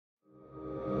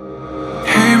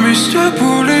Mr.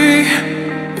 Bully,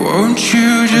 won't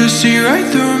you just see right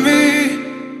through me?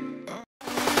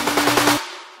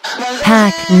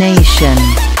 Pack Nation.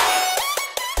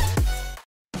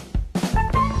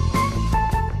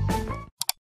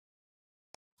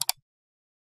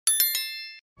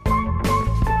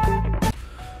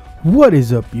 What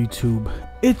is up, YouTube?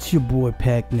 It's your boy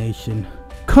Pack Nation,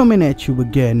 coming at you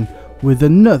again with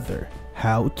another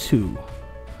how-to.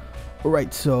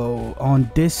 Alright, so on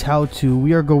this how-to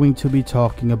we are going to be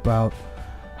talking about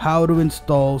how to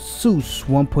install SEUS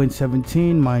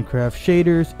 1.17 Minecraft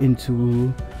shaders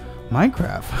into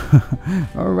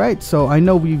Minecraft. Alright, so I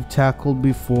know we've tackled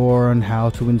before on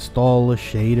how to install a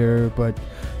shader, but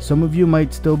some of you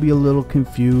might still be a little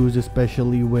confused,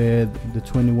 especially with the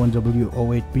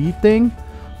 21W08B thing.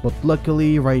 But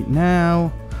luckily right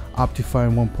now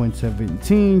Optifine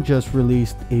 1.17 just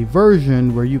released a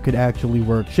version where you could actually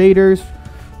work shaders.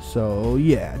 So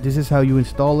yeah, this is how you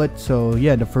install it. So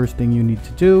yeah, the first thing you need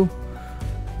to do,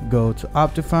 go to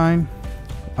Optifine.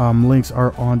 Links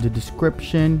are on the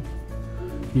description.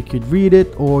 You could read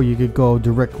it, or you could go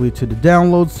directly to the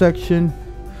download section.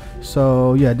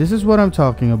 So yeah, this is what I'm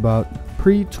talking about.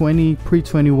 Pre-20,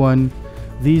 pre-21,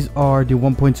 these are the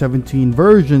 1.17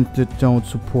 versions that don't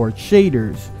support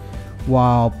shaders,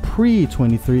 while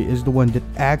pre-23 is the one that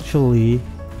actually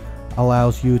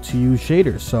allows you to use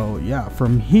shaders. So yeah,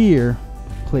 from here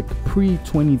click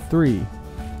pre-23.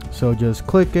 So just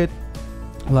click it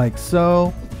like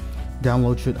so.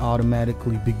 Download should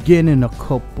automatically begin in a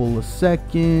couple of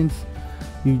seconds.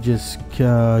 You just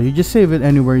save it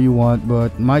anywhere you want,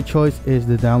 but my choice is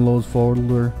the downloads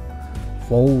folder.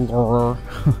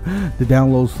 The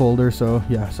downloads folder. So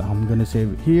yeah, so I'm gonna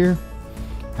save it here.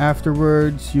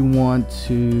 Afterwards, you want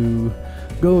to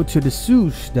go to the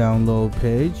SEUS download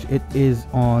page. It is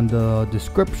on the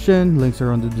description. Links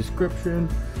are on the description.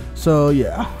 So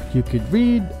yeah, you could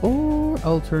read, or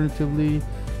alternatively you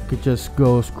could just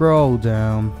go scroll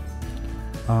down.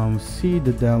 See,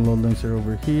 the download links are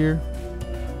over here.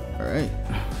 Alright,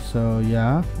 so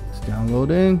yeah, it's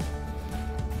downloading.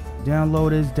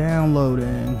 Download is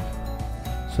downloading.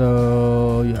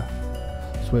 So yeah,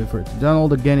 just wait for it to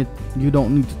download. Again, you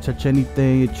don't need to touch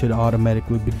anything. It should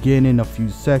automatically begin in a few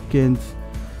seconds.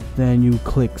 Then you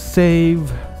click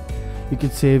save. You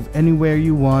can save anywhere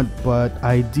you want, but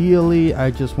ideally I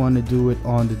just want to do it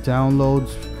on the downloads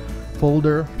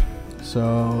folder.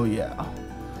 So yeah,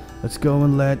 let's go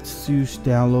and let SEUS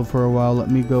download for a while. Let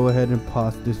me go ahead and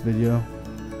pause this video.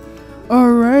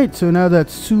 Alright, so now that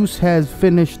SEUS has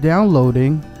finished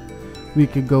downloading, we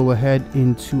could go ahead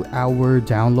into our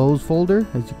downloads folder,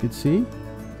 as you can see.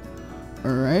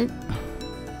 Alright,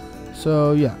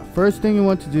 so yeah, first thing you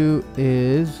want to do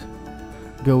is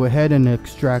go ahead and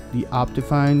extract the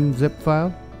Optifine zip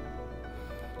file,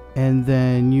 and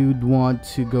then you'd want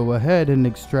to go ahead and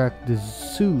extract the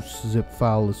SEUS zip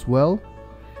file as well.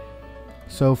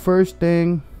 So first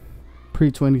thing,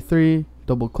 pre-23,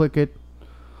 double click it,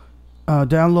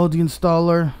 download the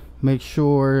installer, make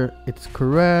sure it's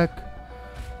correct,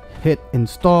 hit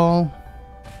install,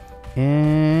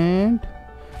 and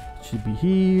it should be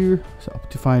here. So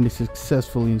Optifine is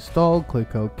successfully installed.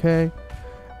 Click OK,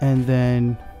 and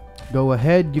then go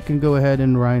ahead, you can go ahead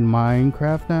and run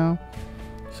Minecraft now.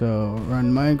 So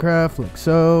run Minecraft like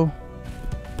so.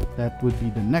 That would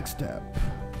be the next step.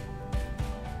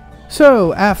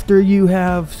 So after you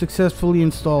have successfully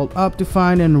installed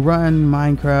Optifine and run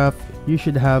Minecraft, you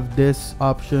should have this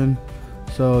option.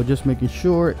 So just making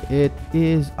sure it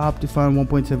is Optifine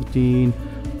 1.17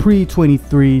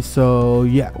 pre-23. So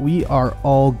yeah, we are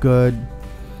all good.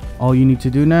 All you need to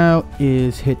do now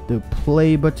is hit the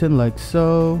play button like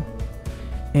so.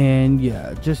 And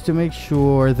yeah, just to make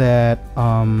sure that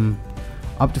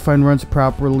Optifine runs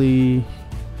properly,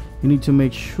 you need to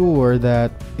make sure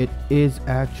that it is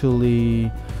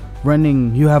actually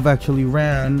running. You have actually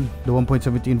ran the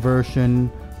 1.17 version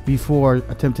before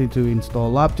attempting to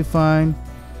install Optifine.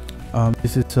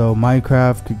 This is so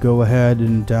Minecraft could go ahead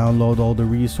and download all the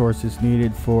resources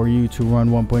needed for you to run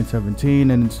 1.17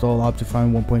 and install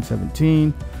Optifine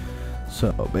 1.17.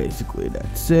 So basically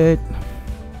that's it.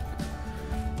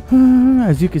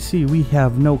 As you can see, we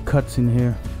have no cuts in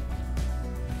here.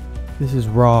 This is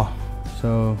raw.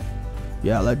 So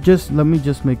yeah, let me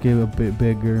just make it a bit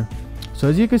bigger. So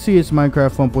as you can see, it's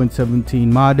Minecraft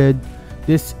 1.17 modded.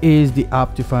 This is the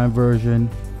Optifine version.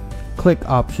 Click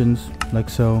options like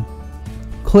so.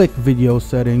 Click video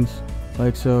settings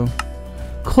like so.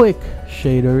 Click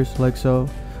shaders like so.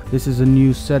 This is a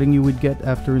new setting you would get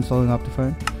after installing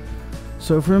Optifine.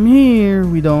 So from here,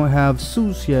 we don't have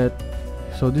SEUS yet.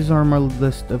 So these are my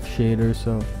list of shaders.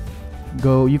 So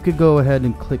you could go ahead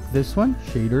and click this one,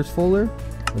 shaders folder,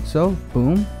 like so,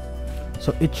 boom.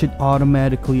 So it should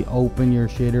automatically open your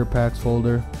shader packs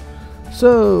folder.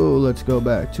 So let's go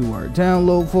back to our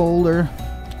download folder,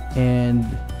 and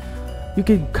you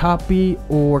can copy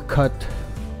or cut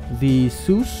the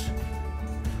SEUS.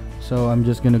 So I'm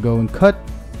just gonna go and cut.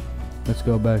 Let's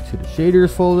go back to the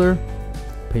shaders folder,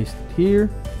 paste it here,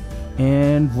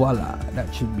 and voila,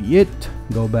 that should be it.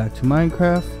 Go back to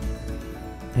Minecraft,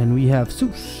 and we have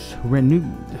SEUS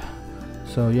renewed.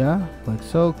 So yeah, like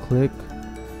so, click,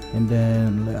 and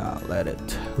then let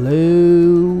it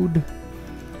load.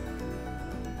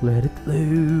 Let it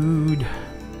load.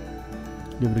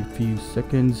 Give it a few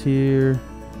seconds here.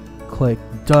 Click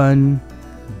done,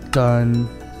 done,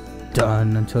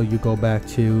 done, until you go back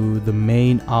to the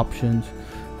main options.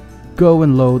 Go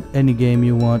and load any game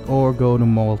you want, or go to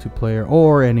multiplayer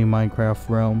or any Minecraft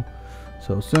realm.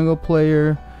 So single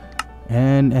player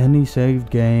and any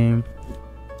saved game.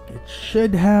 It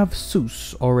should have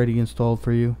SEUS already installed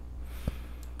for you.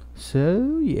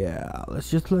 So yeah, let's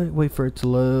just wait for it to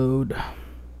load.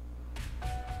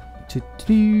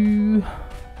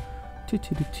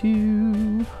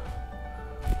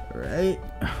 Right,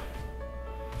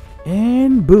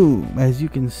 and boom, as you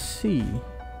can see,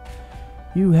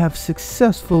 you have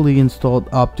successfully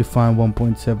installed Optifine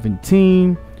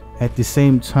 1.17. At the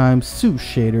same time, SEUS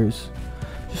shaders.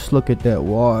 Just look at that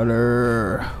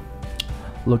water,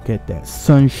 look at that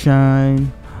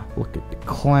sunshine, look at the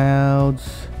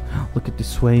clouds, look at the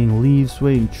swaying leaves,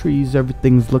 swaying trees.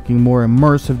 Everything's looking more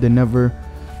immersive than ever.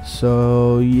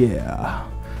 So yeah,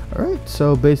 alright,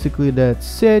 so basically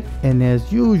that's it. And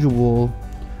as usual,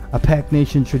 a Pack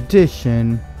Nation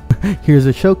tradition, here's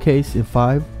a showcase in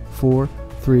 5, 4,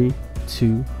 3,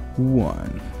 2,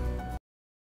 1.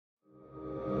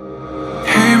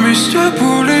 Hey, Mr.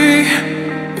 Bully,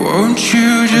 won't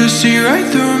you just see right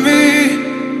through me?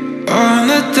 On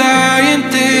the dying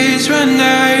days when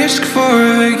I ask for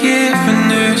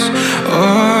forgiveness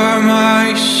or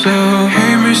myself.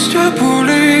 Hey, Mr.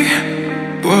 Bully,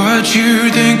 what'd you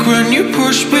think when you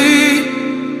pushed me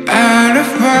out of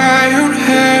my own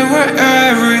head where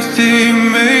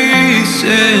everything made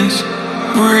sense?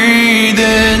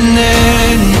 Breathing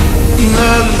in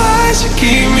the lies that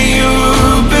keep me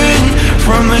open,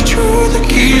 from the truth that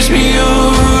keeps me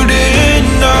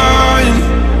holding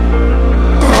on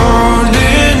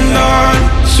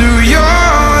to your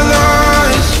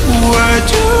lies. What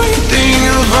do you think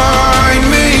you'll find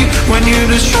me when you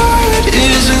destroy what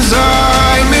is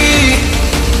inside me?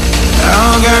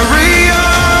 I'll carry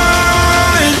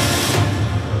on.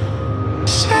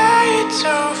 Say it's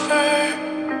over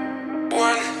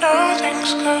when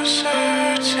nothing's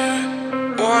closer to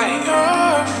what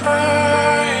you're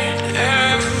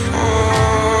fighting for.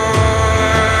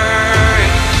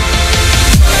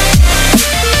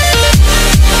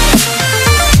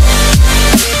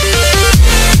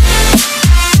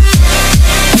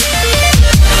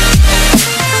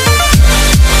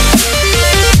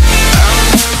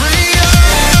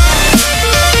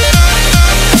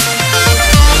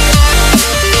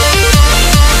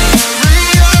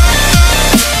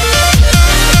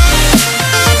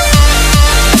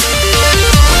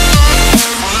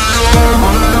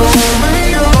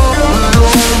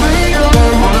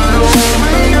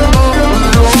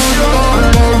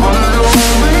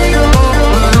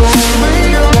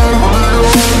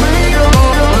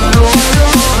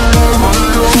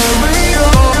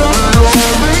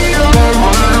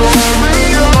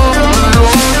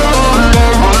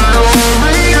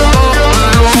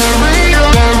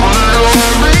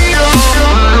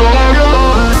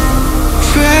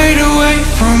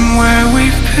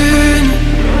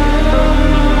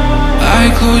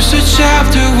 Close the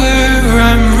chapter where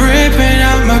I'm ripping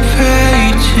out my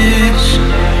pages.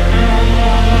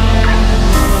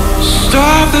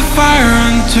 Stop the fire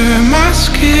under my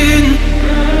skin,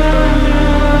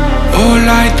 or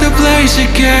light the blaze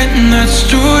again that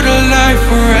stood alive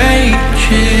for ages.